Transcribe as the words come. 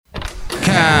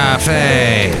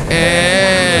cafe.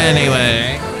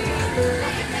 Anyway.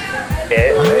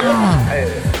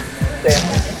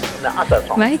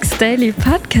 Mike's Daily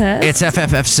Podcast. It's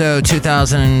FFFSO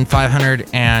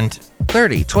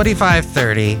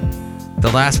 2530.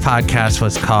 The last podcast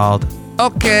was called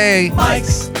Okay,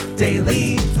 Mike's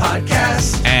Daily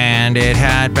Podcast. and it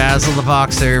had Basil the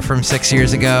Boxer from 6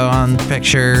 years ago on the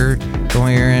picture when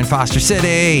we were in Foster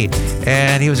City,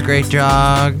 and he was a great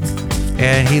dog,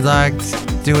 and he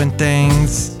liked doing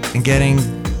things and getting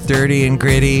dirty and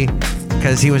gritty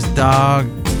because he was a dog.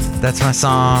 That's my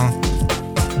song.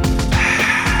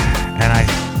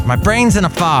 And my brain's in a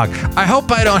fog. I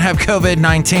hope I don't have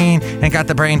COVID-19 and got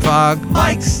the brain fog.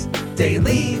 Mike's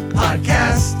Daily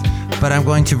Podcast. But I'm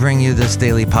going to bring you this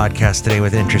daily podcast today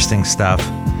with interesting stuff,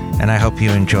 and I hope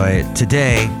you enjoy it.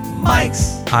 Today,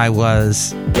 Mike's I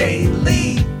was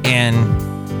Daily in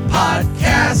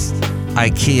Podcast.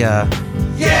 IKEA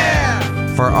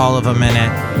Yeah! for all of a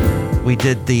minute. We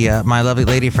did the my lovely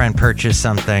lady friend purchased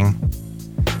something,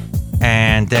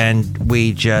 and then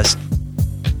we just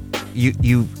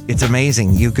it's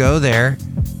amazing. You go there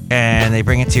and they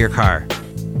bring it to your car.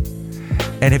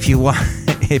 And if you want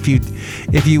if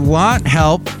you want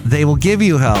help, they will give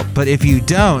you help. But if you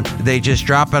don't, they just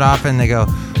drop it off and they go,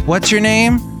 "What's your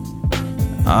name?"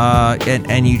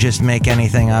 And you just make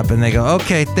anything up and they go,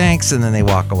 "Okay, thanks," and then they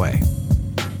walk away.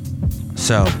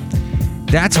 So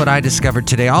that's what I discovered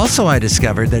today. Also, I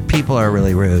discovered that people are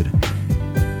really rude.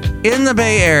 In the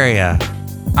Bay Area,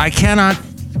 I cannot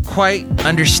quite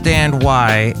understand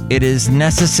why it is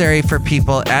necessary for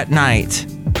people at night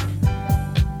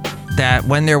that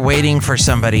when they're waiting for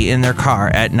somebody in their car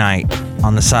at night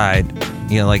on the side,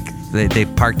 you know, like they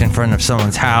parked in front of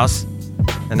someone's house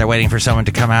and they're waiting for someone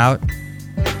to come out.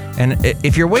 And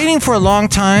if you're waiting for a long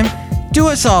time, do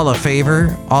us all a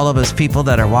favor, all of us people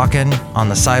that are walking on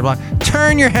the sidewalk,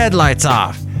 turn your headlights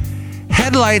off.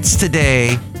 Headlights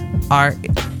today are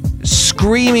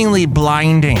screamingly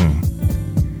blinding.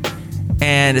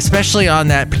 And especially on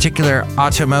that particular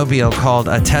automobile called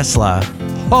a Tesla.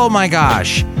 Oh my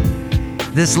gosh.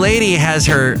 This lady has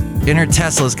in her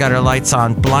Tesla's got her lights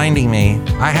on, blinding me.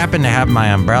 I happen to have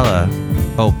my umbrella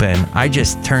open. I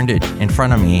just turned it in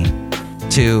front of me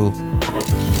to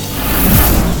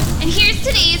And here's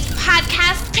today's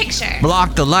podcast picture.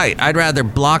 block the light. I'd rather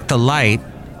block the light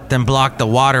than block the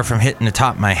water from hitting the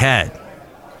top of my head.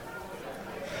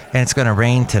 And it's going to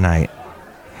rain tonight.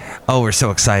 Oh, we're so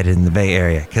excited in the Bay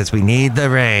Area because we need the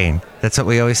rain. That's what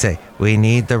we always say. We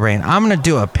need the rain. I'm going to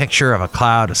do a picture of a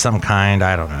cloud of some kind.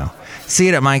 I don't know. See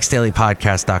it at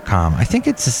mikesdailypodcast.com. I think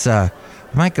it's this, I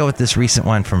might go with this recent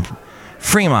one from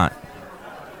Fremont,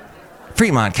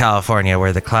 California,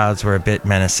 where the clouds were a bit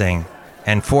menacing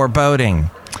and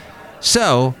foreboding.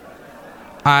 So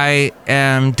I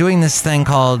am doing this thing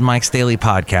called Mike's Daily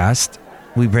Podcast.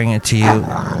 We bring it to you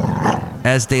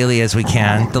as daily as we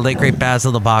can. The late great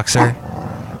Basil the Boxer.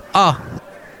 Oh,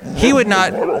 he would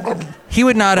not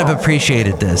have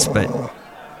appreciated this, but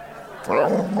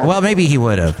well, maybe he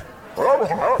would have.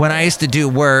 When I used to do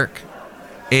work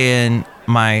in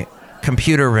my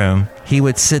computer room, he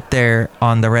would sit there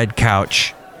on the red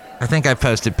couch. I think I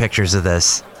posted pictures of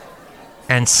this,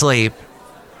 and sleep.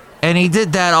 And he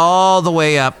did that all the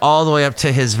way up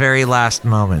to his very last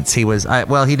moments. He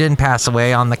didn't pass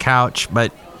away on the couch,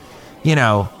 but you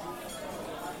know,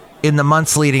 in the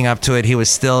months leading up to it, he would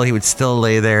still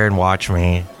lay there and watch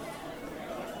me.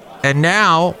 And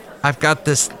now I've got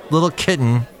this little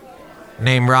kitten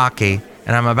named Rocky,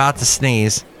 and I'm about to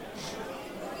sneeze,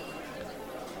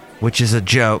 which is a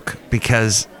joke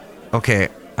because, okay,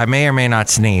 I may or may not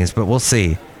sneeze, but we'll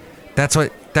see. That's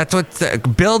what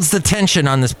builds the tension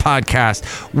on this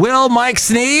podcast. Will Mike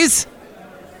sneeze?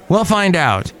 We'll find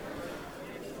out.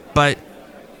 But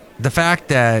the fact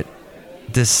that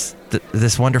this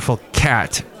wonderful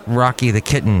cat, Rocky the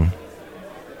kitten,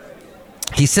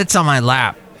 he sits on my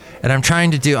lap, and I'm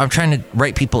trying to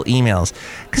write people emails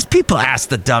because people ask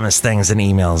the dumbest things in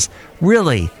emails.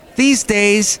 Really, these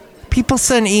days, people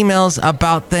send emails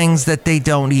about things that they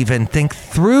don't even think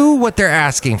through what they're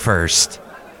asking first.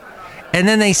 And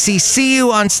then they CC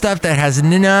you on stuff that has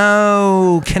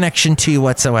no connection to you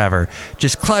whatsoever.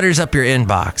 Just clutters up your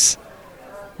inbox.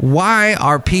 Why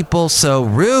are people so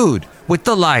rude with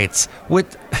the lights,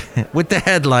 with the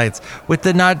headlights, with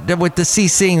the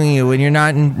CCing you when you're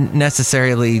not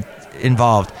necessarily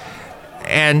involved,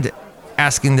 and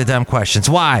asking the dumb questions?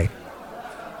 Why?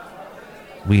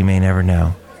 We may never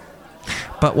know.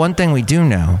 But one thing we do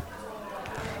know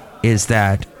is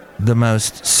that the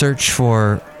most searched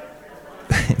for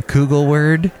Google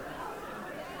word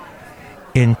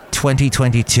in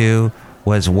 2022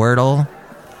 was Wordle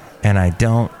And I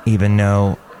don't even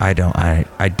know. I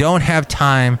don't have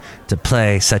time to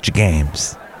play such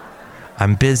games.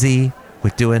 I'm busy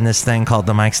with doing this thing called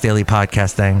the Mike's Daily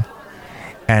Podcast thing,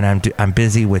 and I'm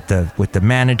busy with the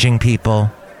managing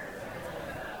people.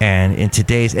 And in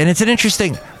today's, and it's an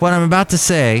interesting. What I'm about to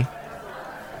say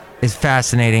is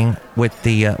fascinating with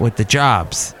the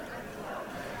jobs.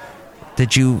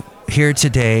 Did you hear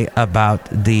today about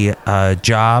the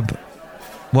job?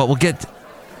 Well, we'll get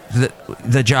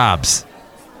the jobs.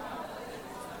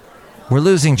 We're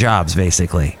losing jobs,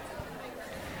 basically.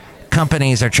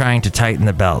 Companies are trying to tighten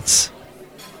the belts.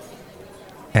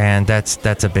 And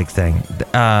that's a big thing.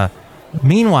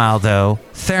 Meanwhile, though,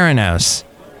 Theranos,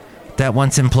 that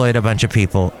once employed a bunch of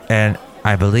people, and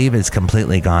I believe is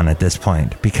completely gone at this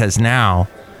point. Because now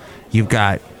you've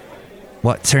got,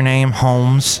 what's her name?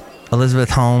 Holmes. Elizabeth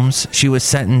Holmes. She was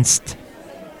sentenced.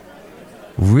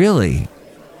 Really?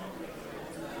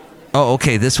 Oh,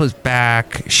 okay. This was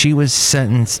back. She was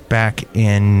sentenced back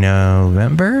in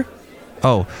November.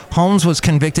 Oh, Holmes was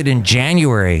convicted in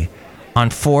January on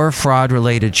 4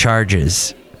 fraud-related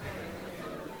charges,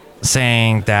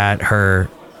 saying that her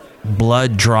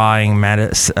blood-drawing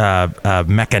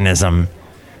mechanism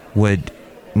would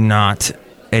not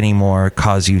anymore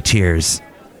cause you tears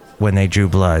when they drew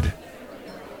blood.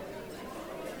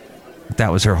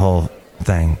 That was her whole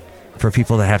thing. For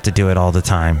people that have to do it all the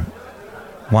time.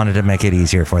 Wanted to make it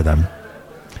easier for them.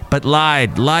 But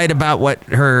lied about what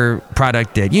her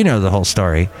product did. You know the whole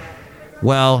story.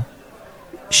 Well,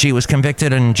 she was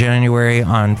convicted in January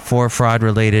on 4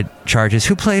 fraud-related charges.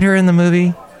 Who played her in the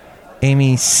movie?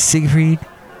 Amy Siegfried.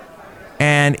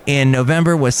 And in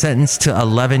November was sentenced to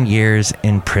 11 years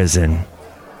in prison.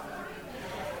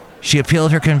 She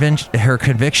appealed her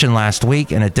conviction last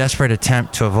week in a desperate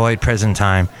attempt to avoid prison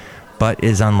time, but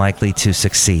is unlikely to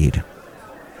succeed.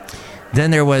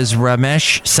 Then there was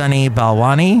Ramesh Sunny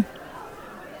Balwani,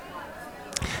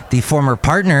 the former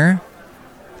partner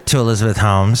to Elizabeth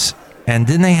Holmes. And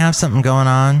didn't they have something going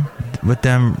on with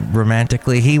them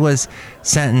romantically? He was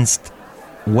sentenced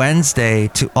Wednesday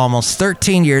to almost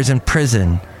 13 years in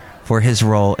prison for his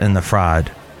role in the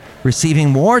fraud,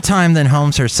 receiving more time than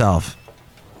Holmes herself.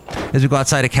 As we go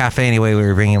outside a cafe anyway, we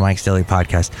were bringing Mike's Daily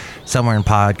Podcast somewhere in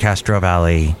Podcastro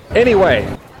Valley. Anyway,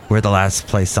 where the last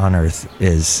place on Earth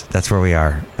is. That's where we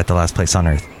are, at the last place on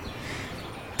Earth.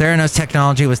 Theranos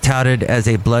technology was touted as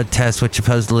a blood test which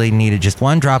supposedly needed just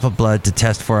 1 drop of blood to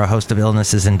test for a host of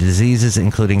illnesses and diseases,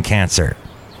 including cancer.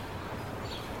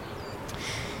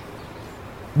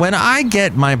 When I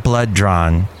get my blood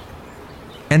drawn,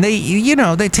 and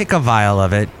they take a vial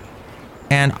of it,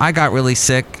 and I got really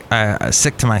sick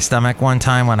to my stomach one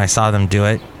time when I saw them do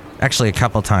it. Actually, a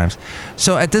couple times.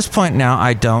 So at this point now,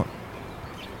 I don't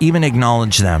even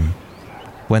acknowledge them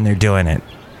when they're doing it.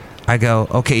 I go,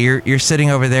 okay, you're sitting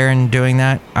over there and doing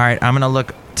that. All right, I'm going to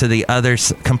look to the other,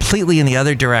 completely in the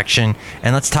other direction,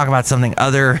 and let's talk about something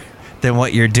other than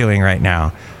what you're doing right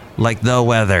now, like the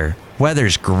weather.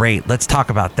 Weather's great. Let's talk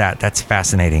about that. That's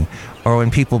fascinating. Or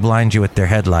when people blind you with their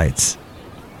headlights.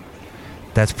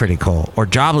 That's pretty cool. Or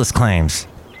jobless claims.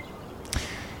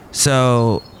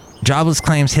 So, jobless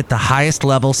claims hit the highest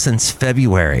level since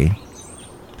February.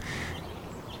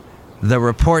 The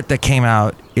report that came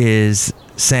out is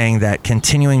saying that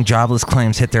continuing jobless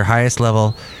claims hit their highest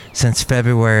level since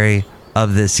February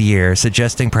of this year,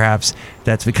 suggesting perhaps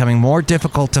that's becoming more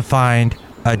difficult to find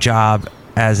a job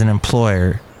as an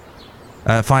employer,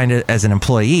 find it as an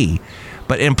employee.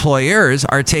 But employers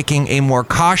are taking a more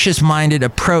cautious-minded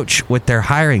approach with their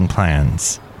hiring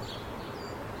plans.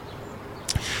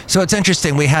 So it's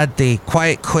interesting. We had the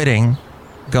quiet quitting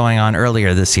going on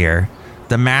earlier this year.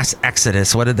 The mass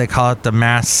exodus. What did they call it? The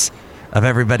mass of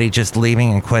everybody just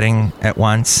leaving and quitting at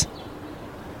once.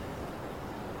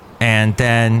 And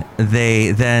then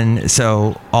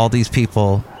so all these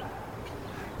people,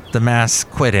 the mass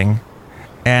quitting.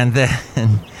 And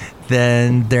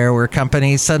then there were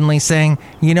companies suddenly saying,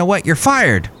 you know what, you're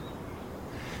fired.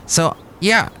 So,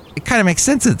 yeah, it kind of makes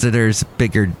sense that there's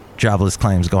bigger jobless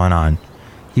claims going on.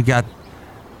 You got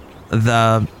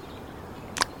the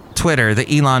Twitter,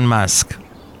 the Elon Musk,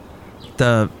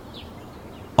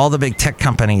 all the big tech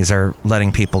companies are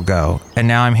letting people go. And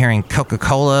now I'm hearing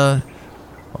Coca-Cola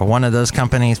or one of those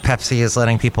companies, Pepsi, is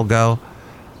letting people go.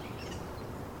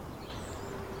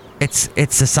 It's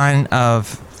a sign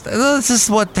of... This is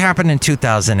what happened in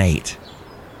 2008,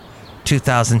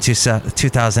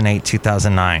 2008,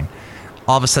 2009.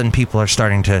 All of a sudden, people are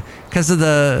starting to, because of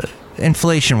the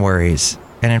inflation worries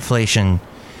and inflation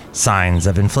signs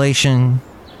of inflation.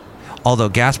 Although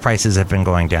gas prices have been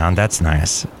going down, that's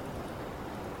nice.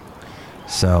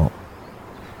 So,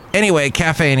 Anyway,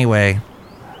 Cafe Anyway.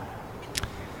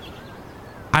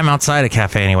 I'm outside of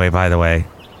Cafe Anyway, by the way.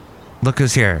 Look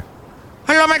who's here.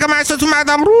 Hello, my master to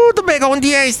Madame Rootabega on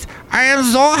the 8th. I am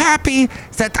so happy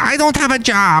that I don't have a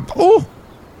job. Oh,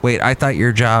 wait, I thought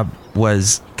your job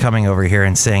was coming over here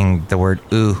and saying the word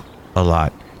ooh a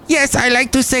lot. Yes, I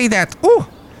like to say that. Ooh.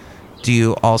 Do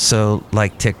you also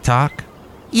like TikTok?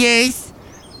 Yes.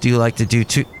 Do you like to do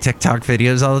TikTok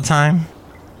videos all the time?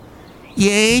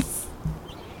 Yes.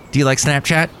 Do you like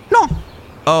Snapchat? No.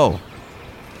 Oh.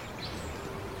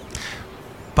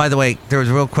 By the way, there was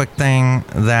a real quick thing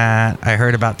that I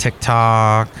heard about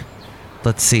TikTok.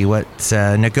 Let's see what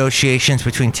negotiations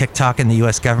between TikTok and the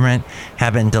U.S. government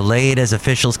have been delayed as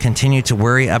officials continue to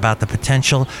worry about the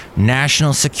potential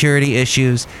national security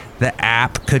issues the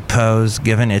app could pose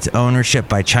given its ownership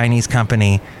by Chinese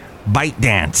company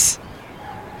ByteDance.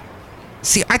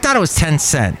 See, I thought it was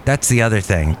Tencent. That's the other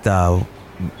thing. The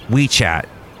WeChat, I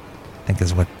think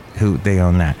is who they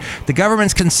own that. The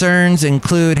government's concerns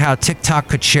include how TikTok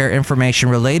could share information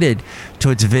related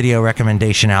to its video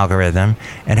recommendation algorithm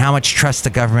and how much trust the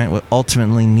government will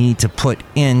ultimately need to put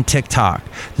in TikTok.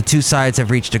 The two sides have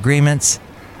reached agreements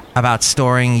about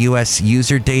storing U.S.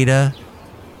 user data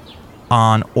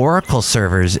on Oracle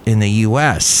servers in the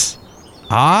U.S.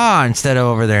 Instead of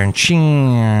over there in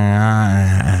China.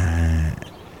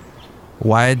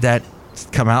 Why did that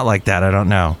come out like that? I don't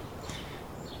know.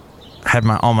 Had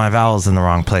all my vowels in the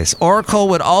wrong place. Oracle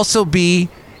would also be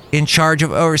in charge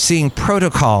of overseeing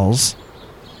protocols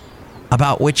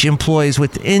about which employees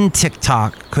within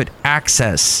TikTok could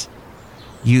access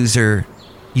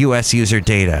U.S. user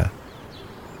data.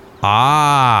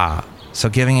 So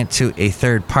giving it to a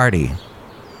third party.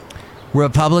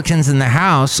 Republicans in the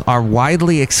House are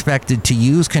widely expected to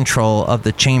use control of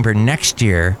the chamber next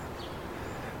year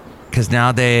because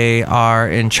now they are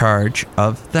in charge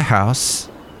of the House,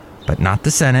 but not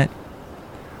the Senate.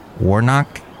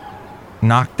 Warnock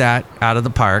knocked that out of the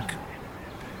park.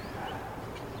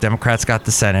 Democrats got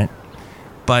the Senate.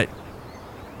 But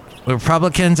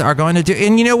Republicans are going to do,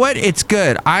 and you know what? It's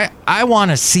good. I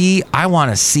want to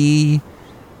see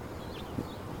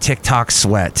TikTok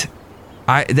sweat.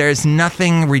 There's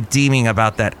nothing redeeming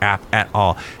about that app at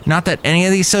all. Not that any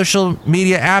of these social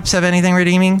media apps have anything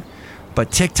redeeming,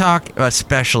 but TikTok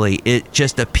especially, it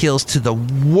just appeals to the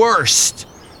worst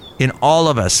in all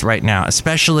of us right now,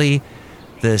 especially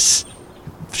this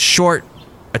short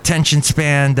attention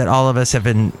span that all of us have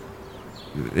been.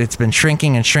 It's been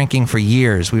shrinking and shrinking for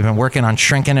years. We've been working on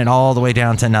shrinking it all the way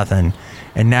down to nothing.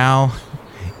 And now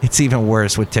it's even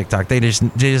worse with TikTok. They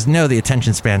just know the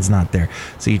attention span's not there.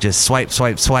 So you just swipe.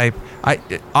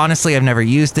 Honestly, I've never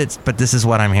used it, but this is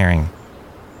what I'm hearing.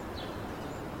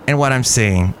 And what I'm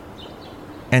seeing.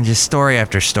 And just story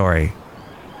after story.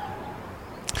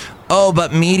 Oh,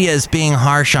 but media is being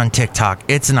harsh on TikTok.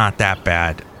 It's not that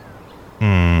bad.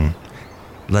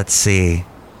 Let's see.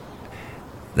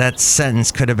 That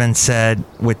sentence could have been said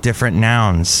with different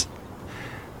nouns.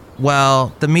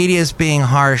 Well, the media is being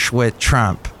harsh with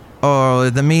Trump. Oh,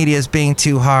 the media is being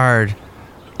too hard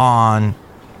on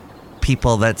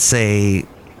people that say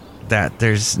that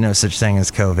there's no such thing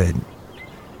as COVID.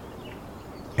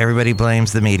 Everybody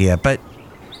blames the media, but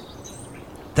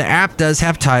the app does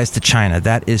have ties to China.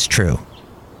 That is true.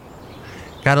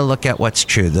 Got to look at what's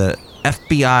true. The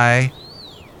FBI,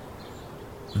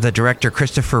 the director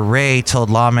Christopher Wray told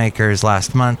lawmakers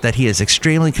last month that he is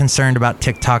extremely concerned about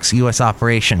TikTok's U.S.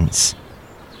 operations.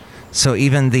 So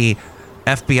even the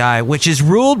FBI, which is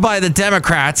ruled by the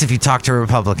Democrats, if you talk to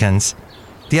Republicans,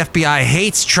 the FBI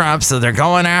hates Trump, so they're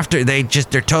going after,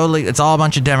 it's all a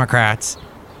bunch of Democrats.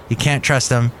 You can't trust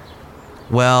them.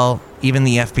 Well, even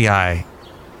the FBI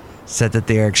said that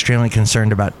they are extremely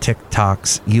concerned about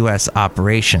TikTok's U.S.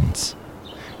 operations.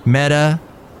 Meta,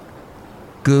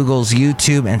 Google's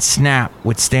YouTube, and Snap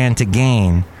would stand to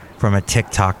gain from a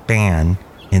TikTok ban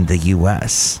in the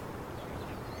U.S.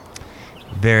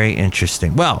 Very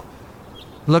interesting. Well,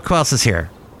 look who else is here.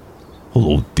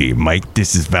 Hello there, Mike.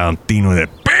 This is Valentino, the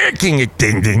banking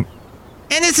attendant.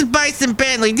 And this is Bison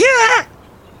Bentley. Yeah!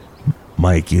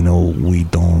 Mike, we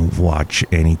don't watch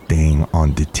anything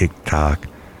on the TikTok.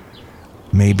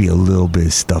 Maybe a little bit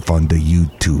of stuff on the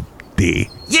YouTube there.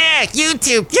 Yeah,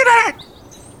 YouTube.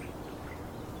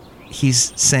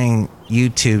 He's saying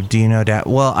YouTube. Do you know that?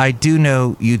 Well, I do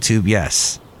know YouTube,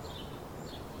 yes.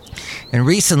 And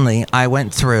recently, I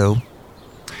went through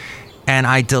and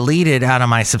I deleted out of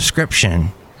my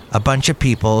subscription a bunch of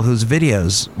people whose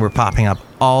videos were popping up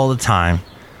all the time.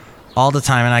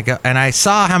 And I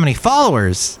saw how many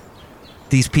followers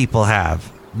these people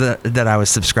have that I was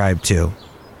subscribed to.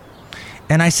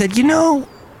 And I said,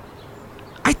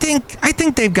 I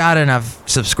think they've got enough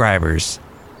subscribers.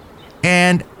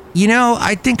 And, you know,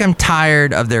 I think I'm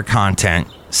tired of their content.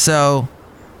 So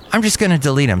I'm just going to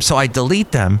delete them. So I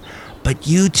delete them, but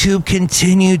YouTube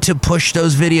continued to push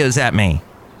those videos at me.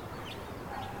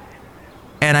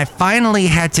 And I finally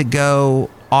had to go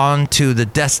onto the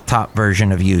desktop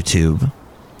version of YouTube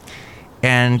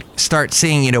and start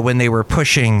seeing, you know, when they were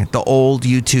pushing the old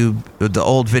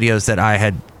videos that I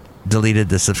had deleted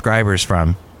the subscribers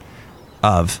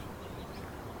of.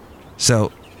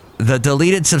 So the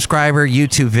deleted subscriber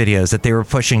YouTube videos that they were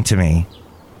pushing to me,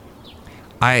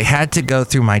 I had to go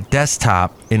through my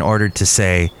desktop in order to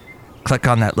say, click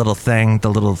on that little thing, the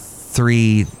little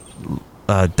 3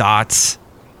 dots.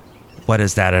 What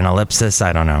is that, an ellipsis?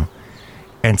 I don't know.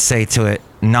 And say to it,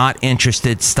 not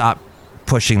interested, stop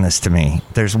pushing this to me.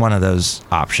 There's one of those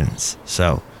options.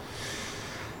 So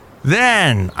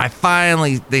then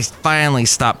they finally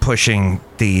stopped pushing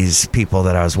these people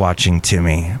that I was watching to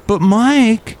me. But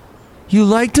Mike, you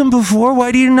liked them before.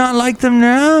 Why do you not like them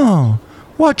now?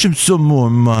 Watch them some more,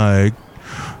 Mike.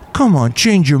 Come on,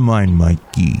 change your mind,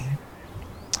 Mikey.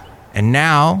 And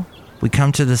now we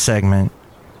come to the segment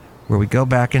where we go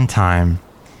back in time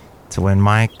to when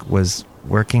Mike was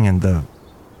working in the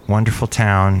wonderful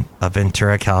town of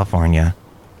Ventura, California.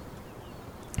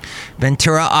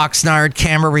 Ventura, Oxnard,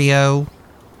 Camarillo,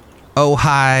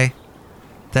 Ojai,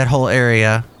 that whole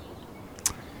area.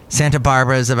 Santa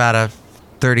Barbara is about a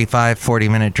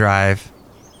 45-minute drive.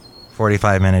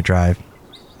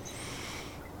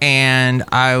 And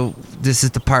this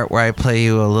is the part where I play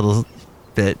you a little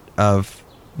bit of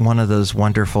one of those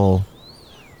wonderful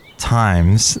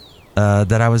times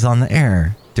that I was on the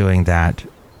air doing that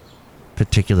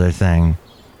particular thing.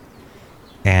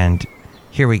 And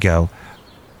here we go.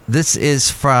 This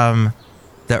is from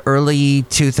the early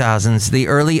 2000s, the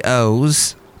early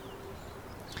O's.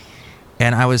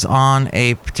 And I was on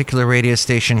a particular radio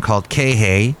station called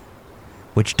Chely,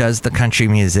 which does the country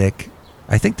music.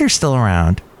 I think they're still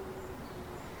around.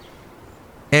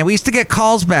 And we used to get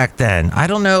calls back then. I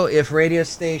don't know if radio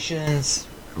stations,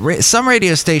 some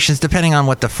radio stations, depending on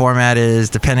what the format is,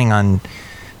 depending on,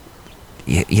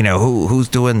 you know, who's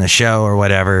doing the show or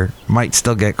whatever, might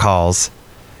still get calls.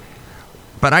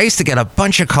 But I used to get a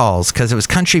bunch of calls because it was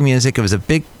country music. It was a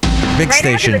big station.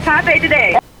 Right after the cafe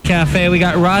today. Cafe. We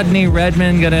got Rodney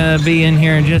Redmond gonna be in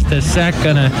here in just a sec.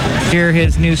 Gonna hear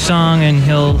his new song and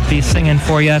he'll be singing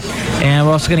for you. And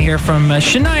we're also gonna hear from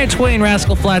Shania Twain,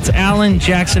 Rascal Flatts, Alan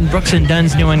Jackson, Brooks and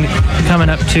Dunn's new one coming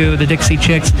up to the Dixie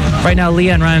Chicks. Right now,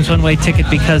 Leanne Rhymes, One Way Ticket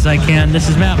Because I Can. This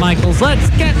is Matt Michaels. Let's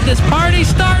get this party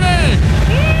started.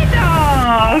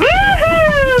 Woohoo!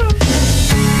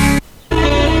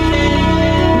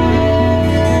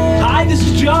 This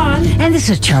is John. And this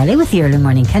is Charlie with the Early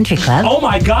Morning Country Club. Oh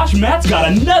my gosh, Matt's got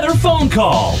another phone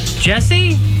call.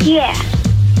 Jesse? Yeah.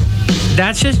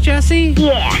 That's just Jesse?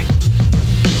 Yeah.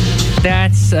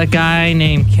 That's a guy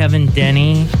named Kevin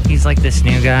Denny. He's like this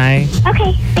new guy.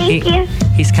 Okay, thank you.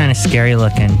 He's kind of scary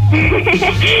looking.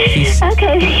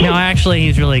 Okay. No, actually,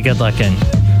 he's really good looking.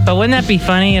 But wouldn't that be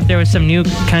funny if there was some new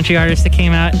country artist that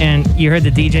came out and you heard the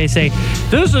DJ say,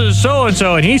 "This is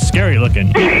so-and-so and he's scary looking."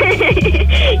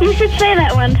 You should say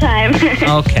that one time.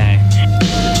 Okay.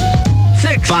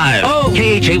 650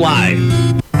 KHAY.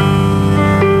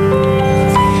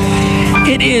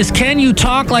 It is Can You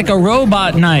Talk Like a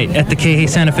Robot night at the Chely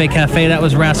Santa Fe Cafe. That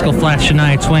was Rascal Flatts,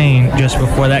 Shania Twain just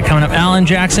before that. Coming up, Alan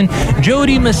Jackson,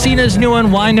 Jody Messina's new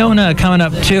one, Winona coming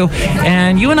up too.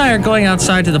 And you and I are going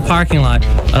outside to the parking lot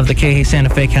of the Chely Santa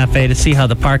Fe Cafe to see how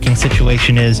the parking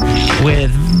situation is with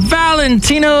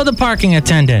Valentino, the parking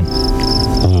attendant.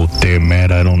 Oh, damn,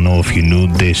 Matt, I don't know if you knew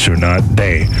this or not,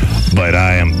 but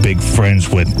I am big friends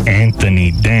with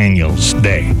Anthony Daniels,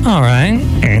 All right.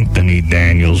 Anthony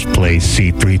Daniels plays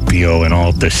C-3PO in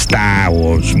all the Star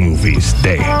Wars movies,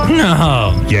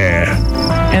 No. Yeah.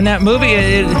 And that movie,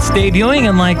 it's debuting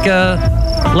in like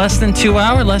less than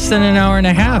an hour and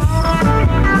a half.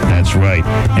 That's right.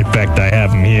 In fact, I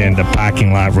have him here in the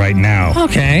parking lot right now.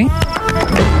 Okay.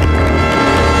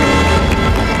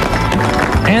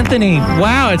 Anthony,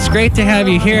 wow, it's great to have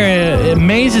you here. It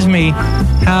amazes me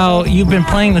how you've been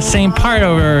playing the same part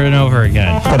over and over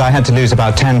again. But I had to lose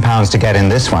about 10 pounds to get in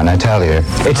this one, I tell you.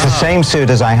 It's the same suit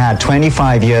as I had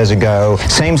 25 years ago.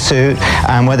 Same suit,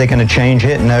 and were they going to change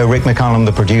it? No, Rick McCollum,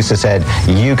 the producer, said,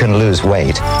 you can lose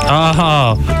weight.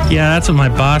 Oh, yeah, that's what my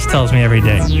boss tells me every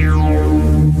day.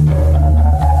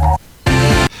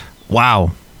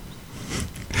 Wow.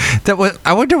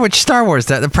 I wonder which Star Wars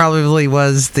that probably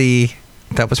was the...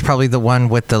 That was probably the one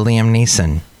with the Liam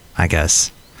Neeson, I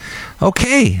guess.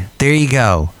 Okay, there you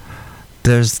go.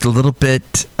 There's a little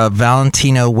bit of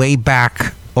Valentino way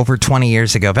back over 20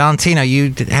 years ago. Valentino,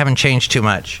 you haven't changed too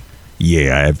much.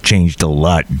 Yeah, I have changed a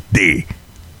lot, D.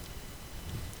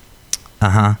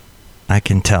 Uh-huh. I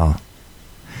can tell.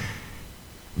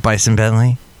 Bison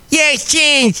Bentley? Yeah, it's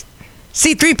changed.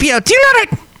 C-3PO, do you know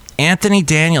that? Anthony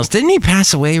Daniels. Didn't he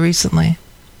pass away recently?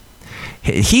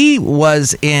 He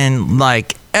was in,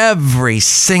 like, every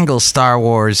single Star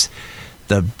Wars.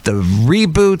 The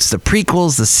reboots, the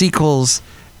prequels, the sequels,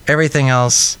 everything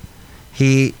else.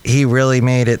 He really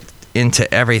made it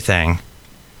into everything.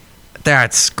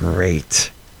 That's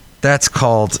great. That's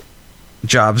called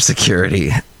job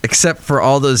security. Except for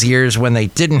all those years when they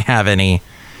didn't have any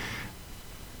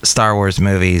Star Wars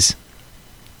movies.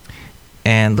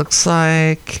 And looks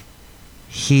like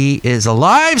he is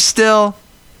alive still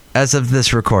as of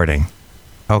this recording.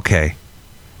 Okay.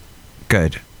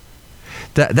 Good.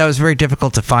 That was very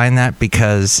difficult to find that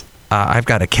because I've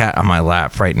got a cat on my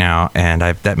lap right now, and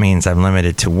that means I'm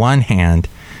limited to one hand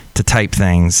to type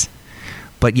things.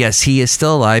 But yes, he is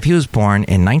still alive. He was born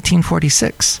in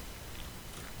 1946.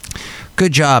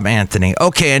 Good job, Anthony.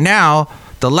 Okay, and now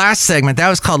the last segment, that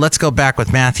was called Let's Go Back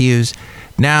with Matthews.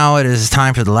 Now it is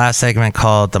time for the last segment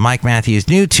called the Mike Matthews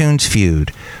New Tunes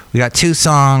Feud. We got 2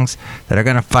 songs that are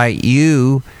going to fight.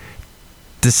 You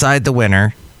decide the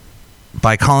winner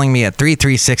by calling me at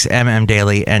 336MM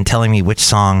Daily and telling me which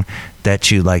song that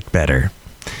you liked better.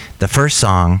 The first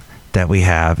song that we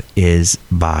have is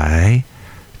by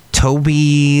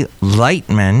Toby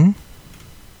Lightman,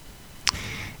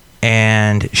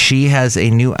 and she has a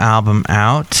new album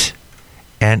out.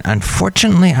 And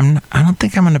unfortunately, I don't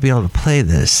think I'm going to be able to play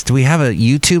this. Do we have a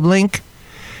YouTube link?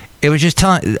 It was just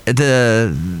telling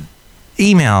the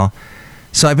email.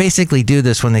 So I basically do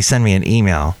this when they send me an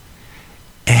email.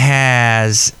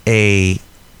 It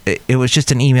was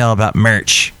just an email about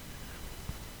merch.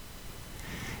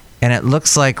 And it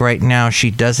looks like right now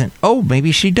she doesn't. Oh,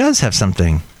 maybe she does have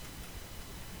something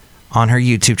on her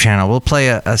YouTube channel. We'll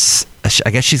play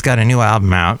I guess she's got a new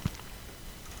album out.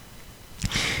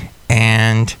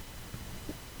 And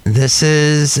this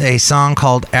is a song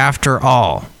called After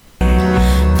All.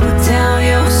 Put down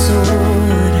your sword.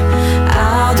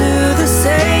 I'll do the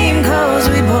same, 'cause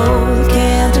we both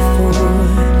can't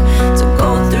afford to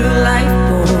go through life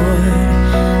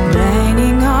bored,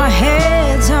 banging our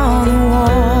heads on the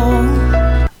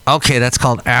wall. Okay, that's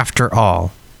called After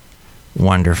All.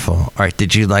 Wonderful. All right,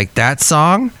 did you like that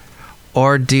song?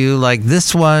 Or do you like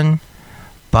this one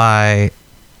by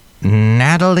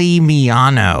Natalie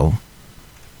Miano?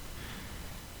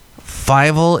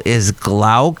 Fievel is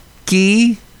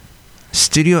Glauky.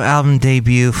 Studio album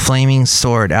debut, Flaming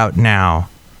Sword, out now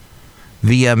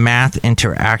via Math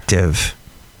Interactive.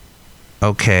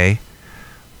 Okay.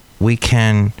 We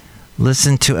can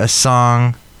listen to a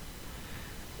song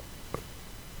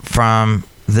from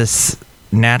this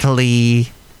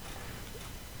Natalie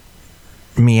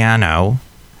Miano,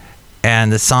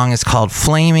 and the song is called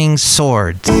Flaming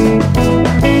Swords.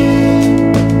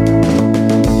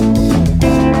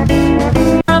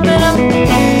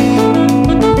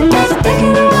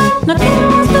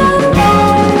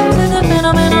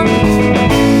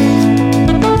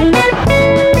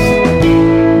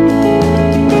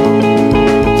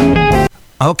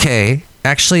 Okay,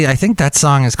 actually, I think that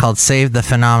song is called Save the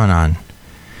Phenomenon.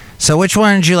 So which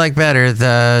one did you like better,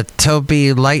 the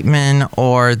Toby Lightman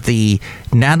or the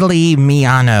Natalie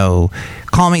Miano?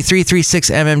 Call me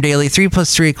 336MM Daily. 3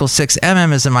 + 3 = 6.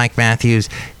 MM is the Mike Matthews.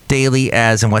 Daily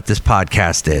as in what this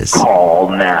podcast is. Call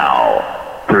now.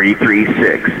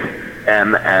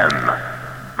 336MM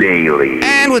Daily.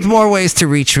 And with more ways to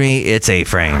reach me, it's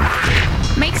A-Frame.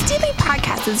 Mike's Daily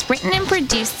Podcast is written and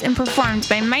produced and performed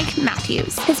by Mike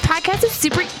Matthews. His podcast is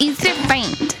super easy to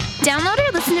find. Download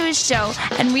or listen to his show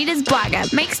and read his blog at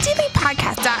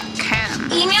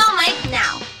mikesdailypodcast.com. Email Mike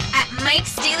now at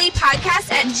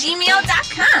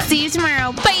mikesdailypodcast@gmail.com. See you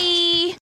tomorrow. Bye!